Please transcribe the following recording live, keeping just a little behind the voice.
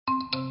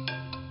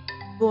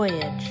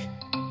Voyage.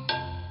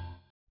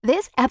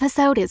 This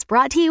episode is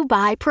brought to you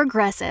by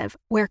Progressive,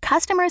 where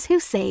customers who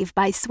save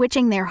by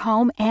switching their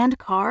home and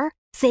car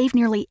save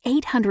nearly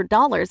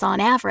 $800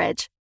 on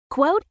average.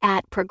 Quote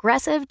at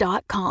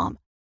Progressive.com.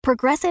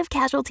 Progressive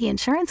Casualty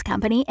Insurance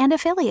Company and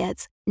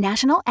Affiliates.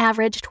 National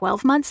average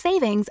 12-month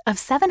savings of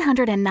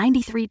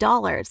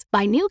 $793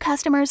 by new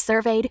customers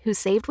surveyed who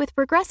saved with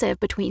Progressive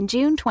between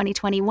June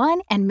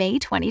 2021 and May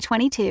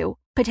 2022.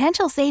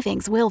 Potential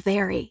savings will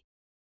vary.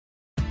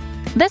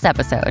 This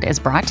episode is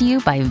brought to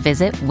you by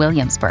Visit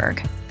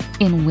Williamsburg.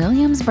 In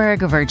Williamsburg,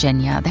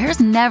 Virginia, there's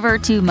never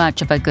too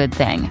much of a good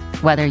thing.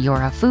 Whether you're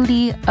a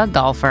foodie, a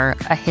golfer,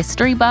 a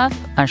history buff,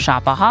 a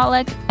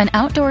shopaholic, an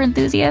outdoor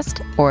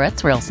enthusiast, or a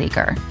thrill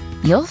seeker,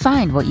 you'll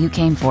find what you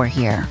came for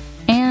here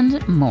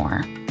and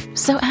more.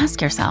 So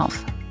ask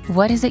yourself,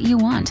 what is it you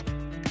want?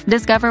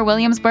 Discover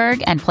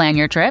Williamsburg and plan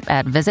your trip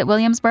at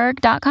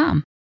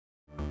visitwilliamsburg.com.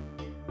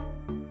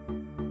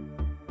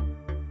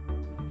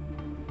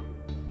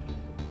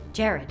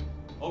 Jared.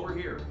 Over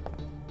here.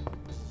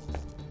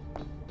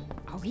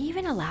 Are we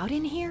even allowed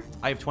in here?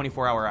 I have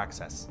 24-hour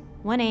access.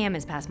 1 a.m.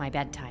 is past my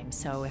bedtime,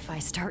 so if I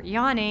start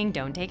yawning,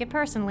 don't take it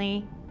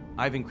personally.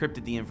 I've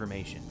encrypted the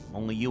information.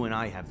 Only you and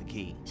I have the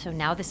key. So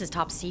now this is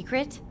top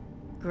secret?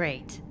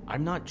 Great.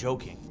 I'm not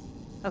joking.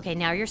 Okay,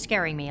 now you're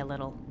scaring me a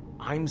little.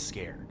 I'm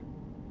scared.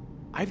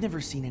 I've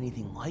never seen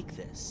anything like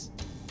this.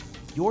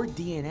 Your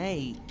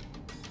DNA,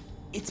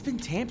 it's been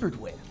tampered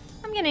with.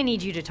 I'm gonna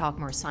need you to talk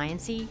more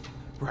science-y.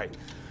 Right.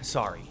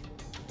 Sorry.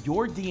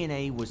 Your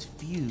DNA was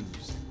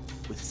fused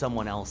with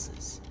someone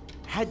else's.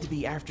 Had to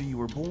be after you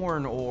were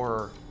born,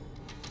 or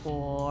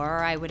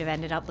I would have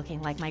ended up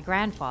looking like my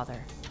grandfather.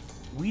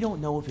 we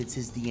don't know if it's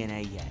his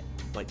DNA yet,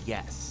 but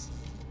yes.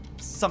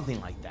 Something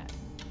like that.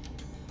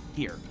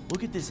 Here,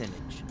 look at this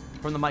image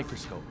from the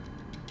microscope.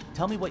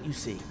 Tell me what you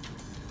see.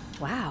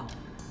 Wow.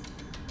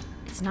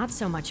 It's not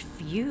so much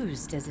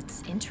fused as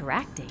it's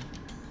interacting.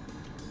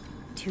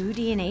 2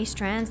 DNA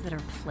strands that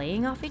are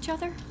playing off each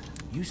other?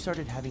 You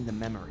started having the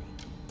memory,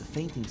 the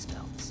fainting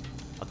spells,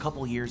 a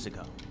couple years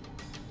ago.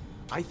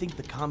 I think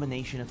the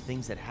combination of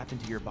things that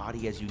happened to your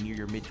body as you near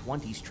your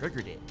mid-20s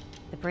triggered it.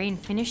 The brain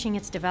finishing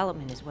its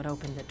development is what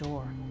opened the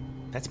door.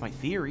 That's my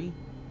theory.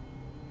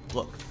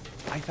 Look,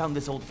 I found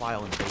this old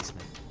file in the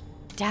basement.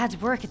 Dad's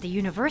work at the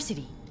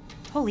university.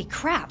 Holy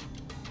crap.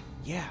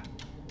 Yeah,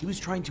 he was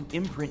trying to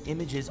imprint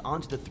images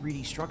onto the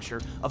 3D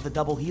structure of the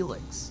double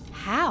helix.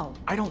 How?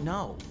 I don't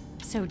know.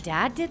 So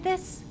Dad did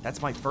this?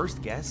 That's my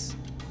first guess.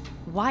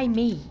 Why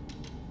me?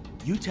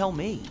 You tell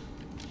me.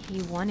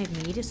 He wanted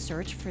me to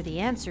search for the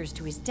answers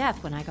to his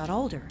death when I got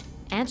older.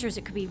 Answers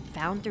that could be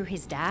found through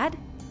his dad?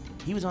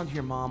 He was onto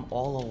your mom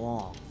all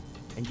along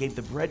and gave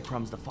the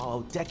breadcrumbs to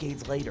follow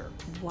decades later.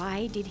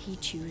 Why did he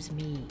choose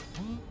me?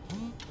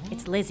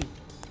 It's Lizzie.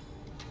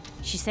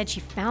 She said she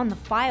found the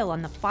file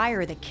on the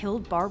fire that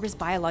killed Barbara's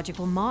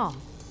biological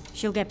mom.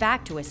 She'll get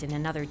back to us in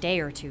another day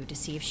or two to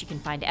see if she can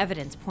find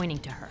evidence pointing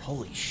to her.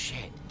 Holy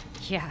shit.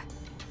 Yeah.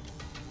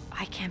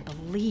 I can't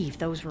believe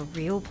those were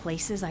real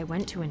places I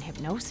went to in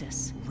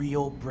hypnosis.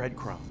 Real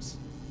breadcrumbs.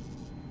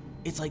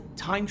 It's like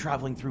time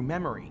traveling through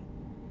memory.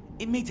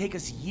 It may take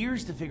us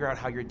years to figure out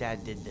how your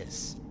dad did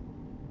this.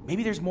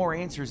 Maybe there's more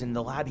answers in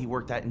the lab he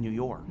worked at in New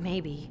York.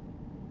 Maybe.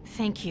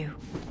 Thank you.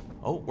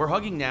 Oh, we're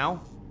hugging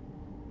now.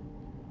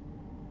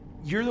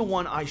 You're the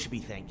one I should be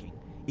thanking.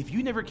 If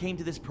you never came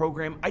to this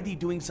program, I'd be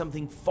doing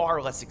something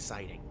far less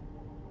exciting.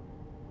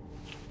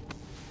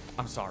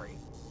 I'm sorry.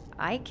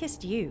 I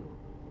kissed you.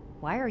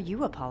 Why are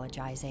you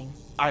apologizing?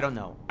 I don't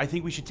know. I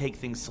think we should take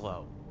things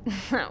slow.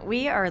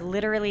 We are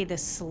literally the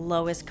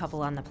slowest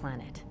couple on the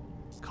planet.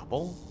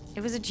 Couple?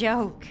 It was a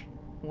joke.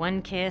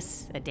 1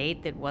 kiss, a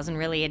date that wasn't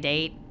really a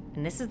date,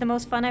 and this is the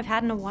most fun I've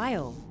had in a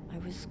while. I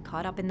was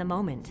caught up in the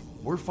moment.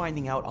 We're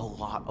finding out a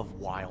lot of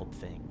wild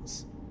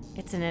things.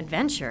 It's an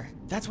adventure.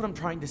 That's what I'm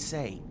trying to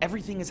say.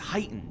 Everything is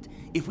heightened.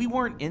 If we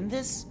weren't in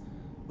this,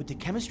 would the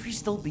chemistry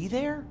still be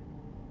there?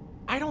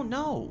 I don't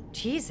know.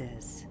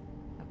 Jesus.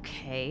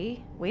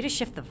 Okay, way to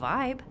shift the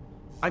vibe.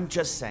 I'm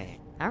just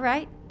saying. All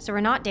right, so we're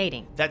not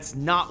dating. That's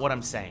not what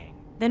I'm saying.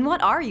 Then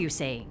what are you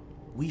saying?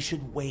 We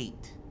should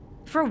wait.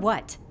 For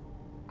what?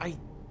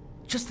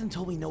 Just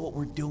until we know what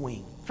we're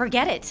doing.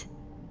 Forget it.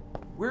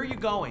 Where are you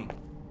going?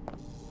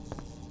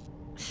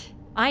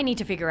 I need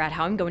to figure out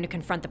how I'm going to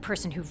confront the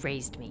person who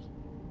raised me.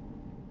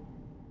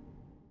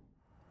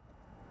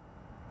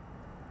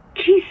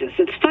 Jesus,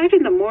 it's 5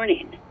 in the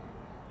morning.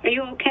 Are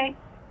you okay?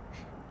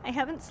 I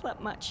haven't slept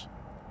much.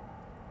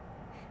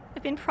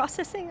 I've been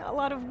processing a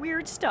lot of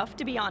weird stuff,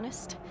 to be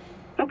honest.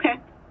 Okay.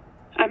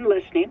 I'm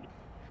listening.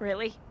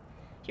 Really?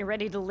 You're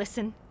ready to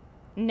listen?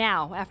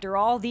 Now, after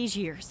all these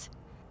years.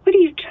 What are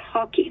you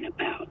talking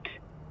about?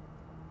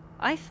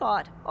 I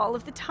thought all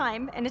of the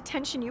time and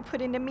attention you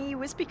put into me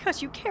was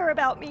because you care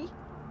about me.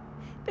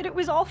 That it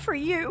was all for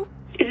you.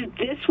 Is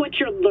this what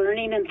you're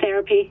learning in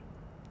therapy?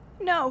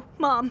 No,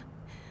 Mom.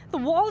 The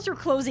walls are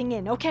closing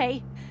in,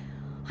 okay?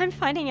 I'm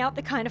finding out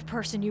the kind of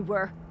person you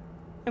were.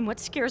 And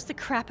what scares the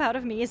crap out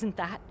of me isn't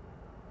that.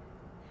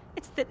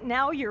 It's that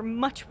now you're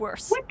much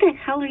worse. What the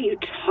hell are you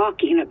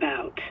talking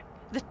about?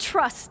 The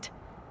trust.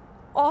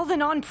 All the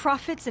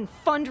nonprofits and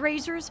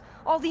fundraisers,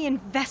 all the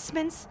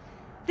investments.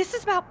 This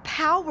is about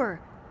power,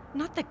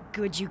 not the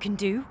good you can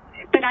do.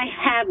 But I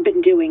have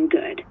been doing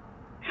good.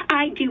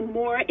 I do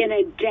more in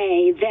a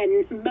day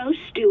than most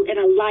do in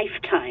a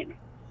lifetime.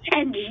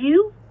 And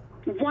you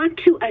want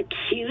to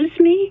accuse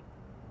me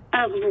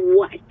of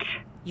what?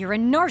 You're a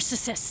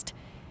narcissist.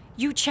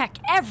 You check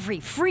every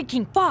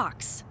freaking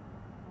box.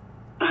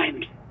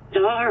 I'm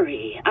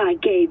sorry I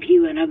gave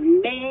you an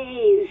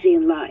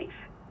amazing life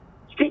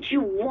that you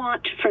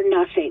want for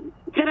nothing,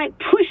 that I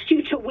pushed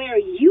you to where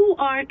you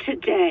are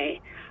today.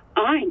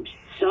 I'm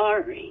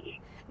sorry.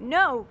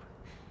 No.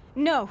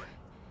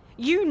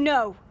 You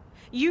know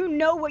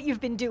what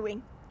you've been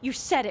doing. You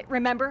said it,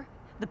 remember?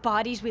 The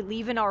bodies we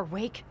leave in our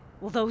wake?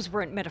 Well, those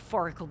weren't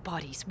metaphorical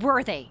bodies,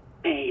 were they?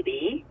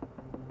 Baby,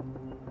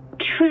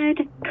 tread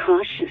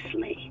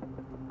cautiously.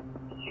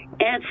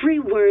 Every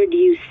word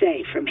you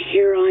say from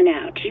here on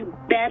out, you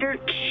better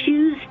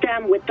choose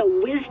them with the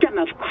wisdom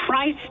of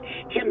Christ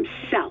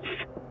himself.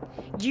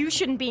 You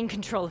shouldn't be in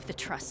control of the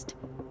trust.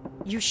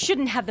 You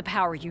shouldn't have the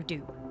power you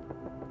do.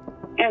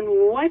 And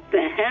what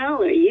the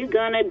hell are you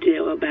gonna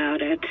do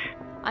about it?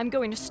 I'm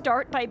going to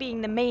start by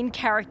being the main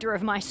character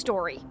of my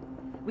story,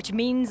 which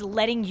means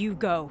letting you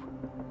go.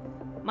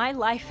 My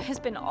life has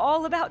been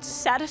all about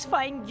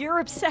satisfying your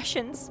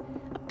obsessions,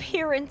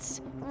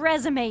 appearance,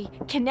 resume,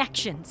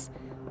 connections,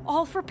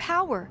 all for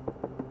power.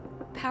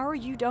 Power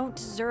you don't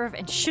deserve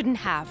and shouldn't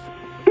have.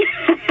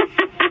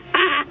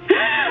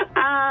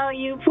 Oh,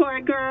 you poor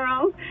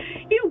girl.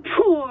 You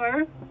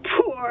poor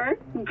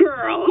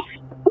girl.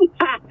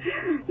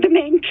 The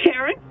main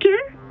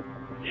character?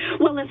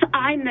 Well, if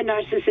I'm the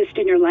narcissist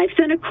in your life,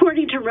 then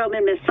according to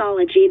Roman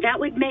mythology, that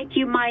would make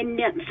you my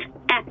nymph,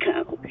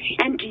 Echo.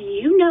 And do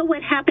you know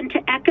what happened to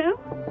Echo?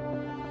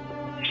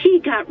 He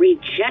got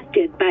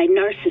rejected by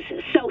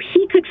Narcissus so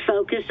he could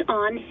focus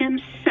on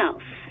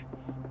himself.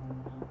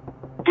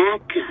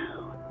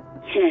 Echo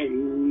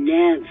can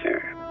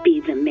never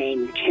be the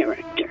main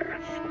character.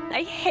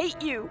 I hate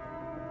you.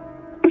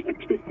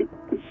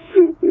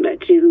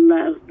 But you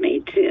love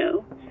me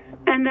too.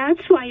 And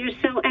that's why you're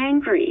so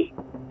angry.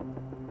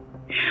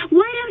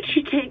 Why don't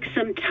you take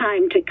some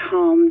time to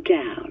calm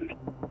down?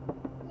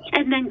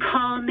 And then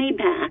call me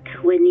back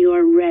when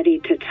you're ready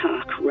to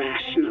talk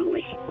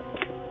rationally.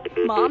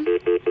 Mom?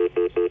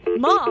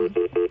 Mom!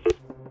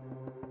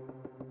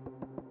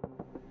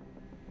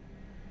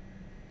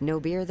 No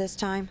beer this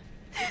time?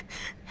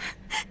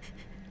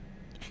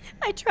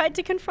 I tried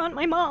to confront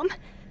my mom,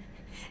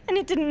 and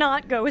it did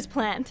not go as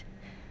planned.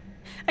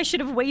 I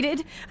should have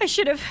waited.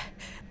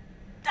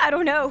 I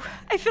don't know.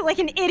 I feel like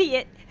an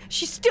idiot.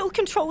 She's still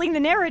controlling the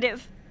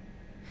narrative.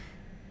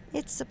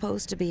 It's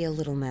supposed to be a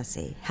little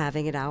messy,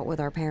 having it out with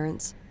our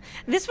parents.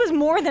 This was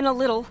more than a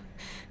little.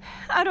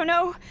 I don't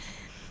know.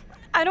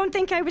 I don't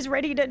think I was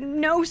ready to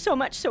know so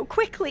much so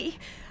quickly.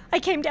 I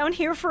came down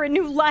here for a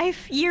new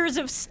life, years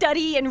of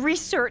study and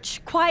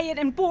research, quiet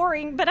and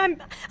boring, but I'm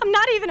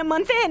not even a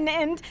month in,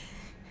 and...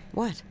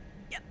 What?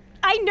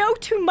 I know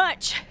too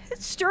much.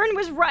 Stern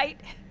was right.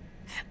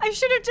 I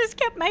should have just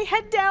kept my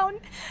head down.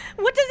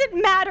 What does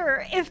it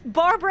matter if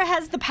Barbara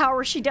has the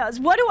power she does?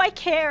 What do I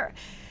care?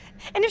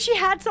 And if she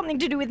had something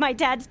to do with my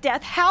dad's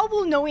death, how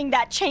will knowing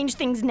that change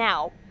things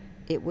now?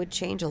 It would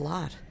change a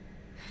lot.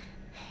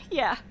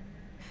 Yeah,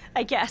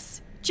 I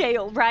guess.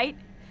 Jail, right?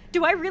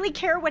 Do I really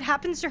care what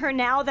happens to her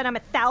now that I'm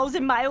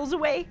 1,000 miles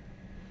away?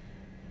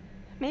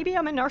 Maybe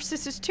I'm a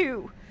narcissist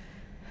too.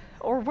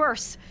 Or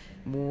worse.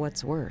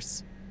 What's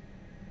worse?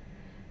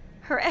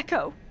 Her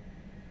Echo.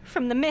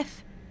 From the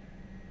myth.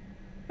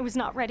 I was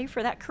not ready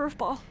for that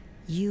curveball.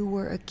 You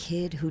were a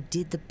kid who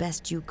did the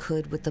best you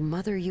could with the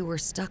mother you were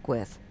stuck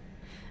with.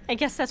 I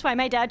guess that's why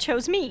my dad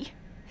chose me.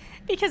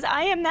 Because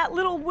I am that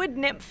little wood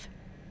nymph.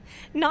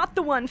 Not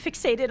the one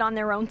fixated on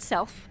their own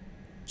self.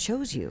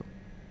 Chose you?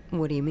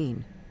 What do you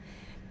mean?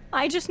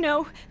 I just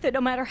know that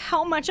no matter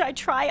how much I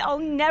try, I'll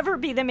never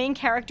be the main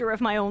character of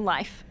my own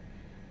life.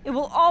 It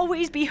will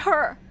always be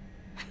her.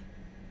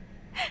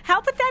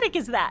 How pathetic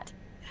is that?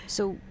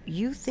 So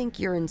you think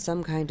you're in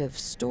some kind of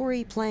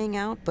story playing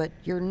out, but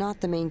you're not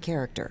the main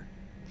character?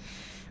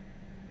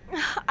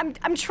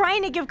 I'm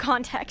trying to give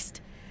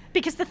context.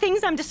 Because the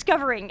things I'm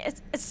discovering,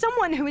 as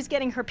someone who is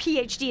getting her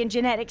PhD in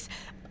genetics,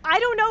 I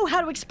don't know how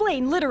to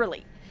explain,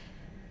 literally.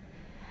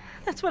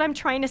 That's what I'm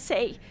trying to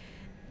say.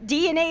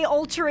 DNA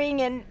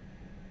altering and...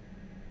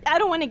 I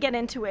don't want to get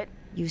into it.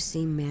 You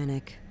seem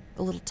manic,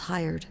 a little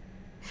tired.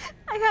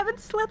 I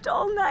haven't slept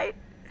all night.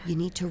 You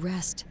need to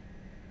rest.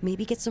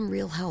 Maybe get some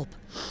real help.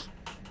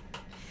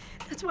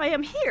 That's why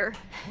I'm here.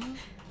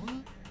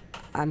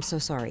 I'm so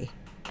sorry.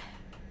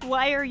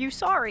 Why are you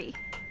sorry?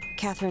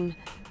 Catherine,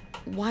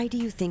 why do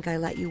you think I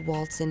let you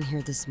waltz in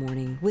here this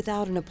morning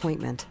without an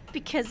appointment?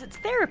 Because it's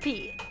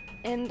therapy,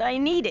 and I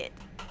need it.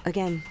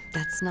 Again,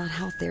 that's not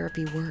how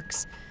therapy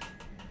works.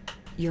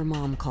 Your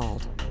mom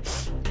called.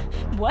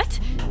 What?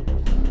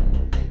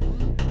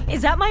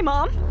 Is that my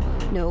mom?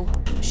 No,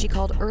 She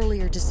called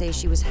earlier to say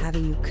she was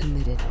having you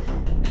committed.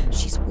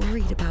 She's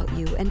worried about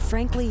you, and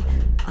frankly,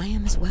 I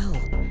am as well.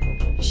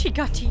 She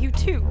got to you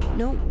too.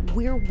 No,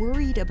 we're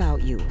worried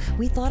about you.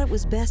 We thought it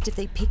was best if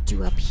they picked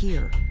you up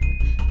here.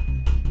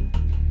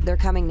 They're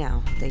coming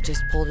now. They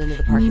just pulled into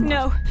the parking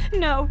lot.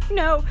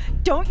 No.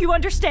 Don't you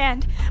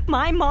understand?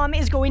 My mom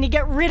is going to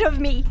get rid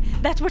of me.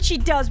 That's what she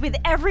does with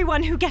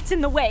everyone who gets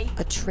in the way.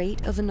 A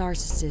trait of a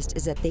narcissist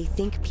is that they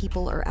think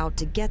people are out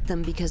to get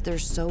them because they're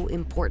so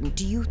important.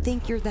 Do you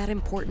think you're that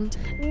important?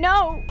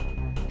 No,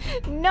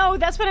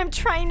 that's what I'm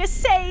trying to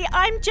say.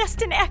 I'm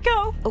just an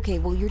echo. Okay,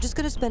 well, you're just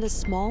gonna spend a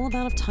small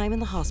amount of time in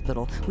the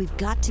hospital. We've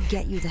got to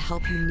get you the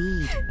help you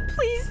need.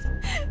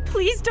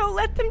 Please don't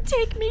let them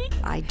take me.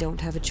 I don't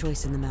have a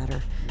choice in the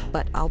matter,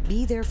 but I'll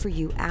be there for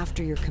you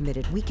after you're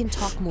committed. We can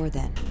talk more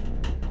then.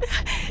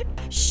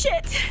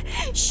 Shit.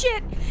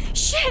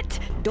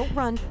 Don't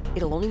run.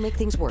 It'll only make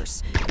things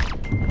worse.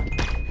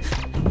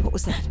 What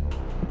was that?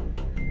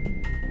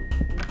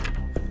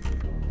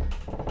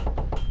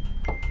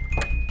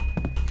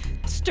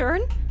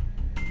 Stern?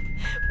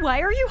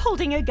 Why are you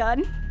holding a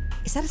gun?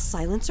 Is that a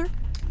silencer?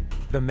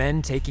 The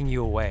men taking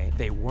you away,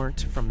 they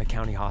weren't from the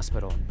county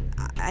hospital.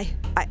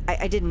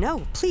 I didn't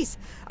know. Please,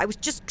 I was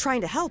just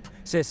trying to help.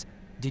 Sis,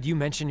 did you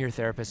mention your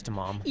therapist to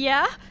Mom?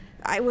 Yeah?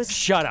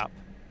 Shut up!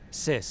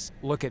 Sis,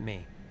 look at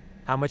me.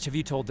 How much have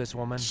you told this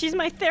woman? She's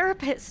my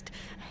therapist.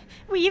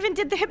 We even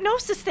did the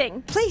hypnosis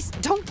thing. Please,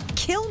 don't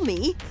kill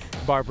me.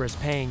 Barbara's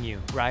paying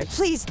you, right?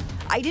 Please,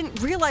 I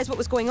didn't realize what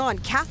was going on.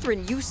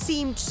 Catherine, you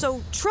seemed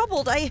so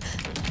troubled.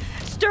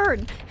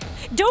 Stern,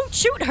 don't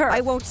shoot her.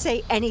 I won't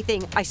say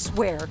anything, I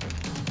swear.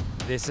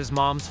 This is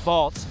Mom's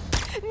fault.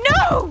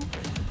 No!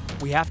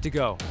 We have to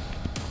go.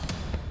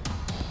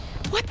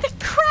 What the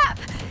crap?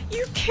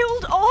 You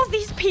killed all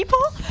these people?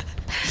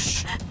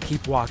 Shh,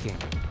 keep walking.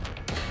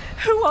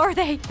 Who are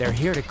they? They're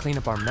here to clean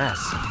up our mess,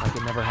 like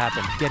it never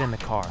happened. Get in the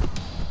car.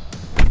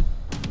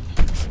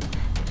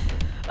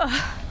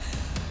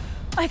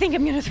 I think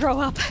I'm gonna throw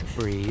up.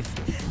 Breathe.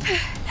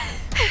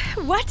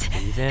 What?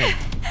 Breathe in.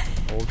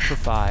 Hold for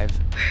 5,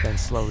 then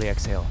slowly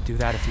exhale. Do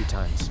that a few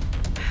times.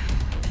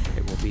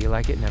 It will be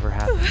like it never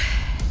happened.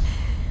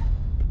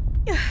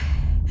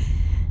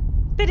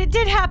 But it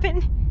did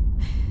happen.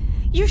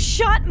 You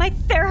shot my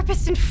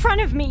therapist in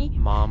front of me.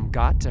 Mom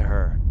got to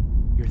her.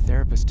 Your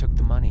therapist took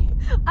the money.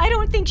 I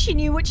don't think she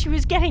knew what she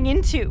was getting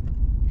into.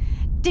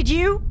 Did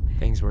you?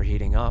 Things were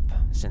heating up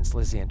since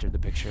Lizzie entered the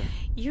picture.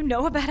 You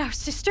know about our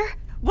sister?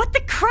 What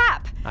the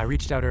crap? I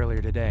reached out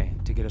earlier today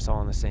to get us all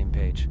on the same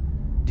page.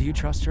 Do you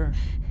trust her?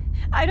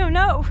 I don't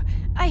know.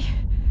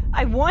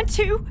 I want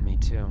to. Me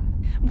too.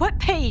 What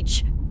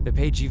page? The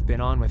page you've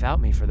been on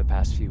without me for the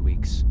past few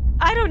weeks.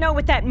 I don't know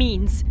what that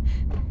means.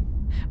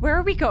 Where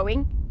are we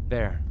going?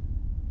 There.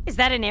 Is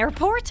that an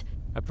airport?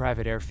 A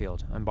private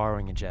airfield. I'm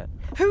borrowing a jet.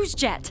 Whose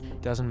jet?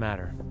 Doesn't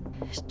matter.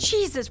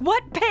 Jesus,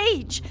 what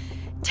page?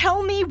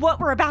 Tell me what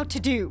we're about to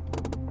do.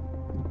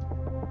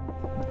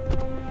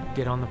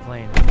 Get on the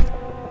plane.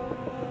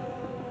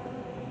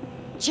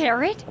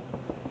 Jared?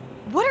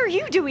 What are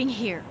you doing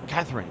here?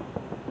 Catherine,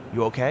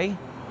 you okay?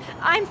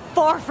 I'm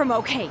far from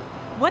okay.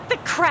 What the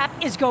crap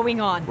is going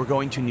on? We're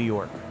going to New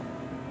York.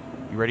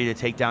 You ready to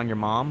take down your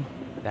mom?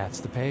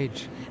 That's the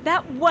page.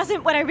 That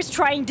wasn't what I was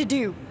trying to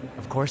do.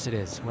 Of course it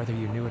is, whether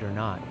you knew it or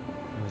not.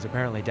 It was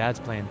apparently Dad's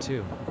plan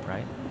too,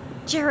 right?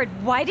 Jared,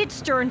 why did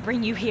Stern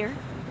bring you here?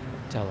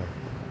 Tell her.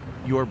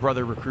 Your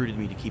brother recruited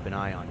me to keep an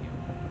eye on you.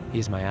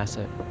 He's my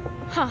asset.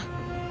 Huh.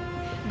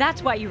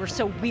 That's why you were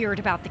so weird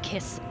about the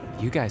kiss.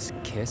 You guys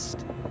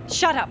kissed?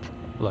 Shut up.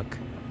 Look,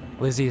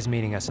 Lizzie is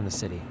meeting us in the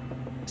city.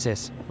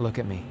 Sis, look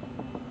at me.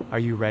 Are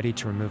you ready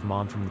to remove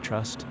Mom from the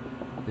trust?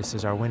 This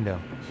is our window.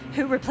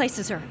 Who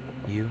replaces her?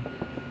 You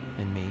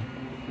and me.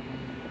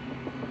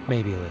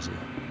 Maybe Lizzie.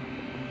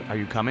 Are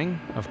you coming?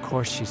 Of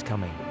course she's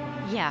coming.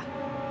 Yeah,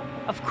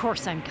 of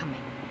course I'm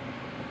coming.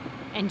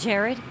 And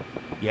Jared?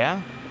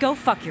 Yeah? Go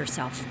fuck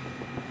yourself.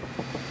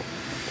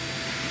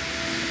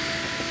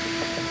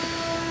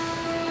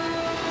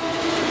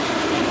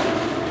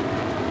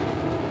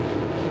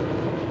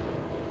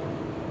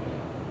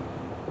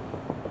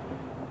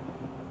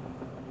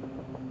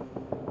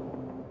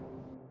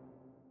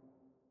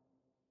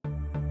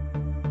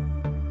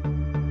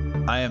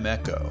 I Am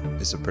Echo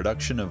is a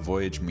production of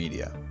Voyage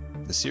Media.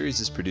 The series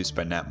is produced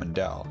by Nat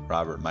Mundell,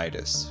 Robert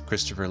Midas,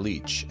 Christopher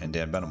Leach, and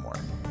Dan Benamor.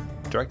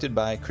 Directed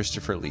by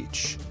Christopher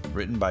Leach.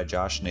 Written by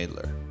Josh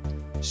Nadler.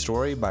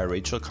 Story by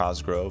Rachel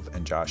Cosgrove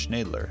and Josh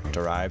Nadler,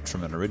 derived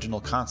from an original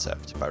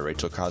concept by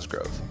Rachel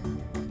Cosgrove.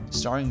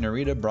 Starring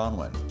Narita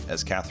Bronwyn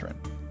as Catherine.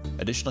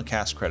 Additional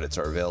cast credits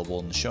are available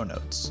in the show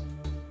notes.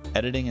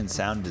 Editing and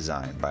sound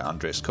design by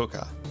Andres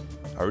Coca.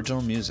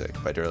 Original music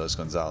by Derlis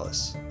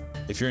Gonzalez.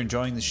 If you're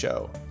enjoying the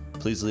show,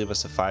 please leave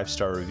us a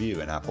 5-star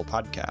review in Apple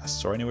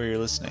Podcasts or anywhere you're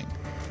listening,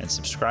 and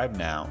subscribe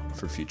now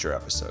for future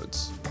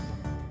episodes.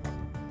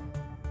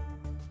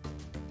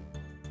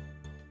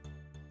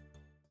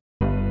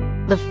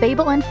 The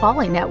Fable and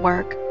Folly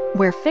Network,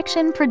 where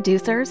fiction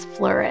producers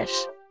flourish.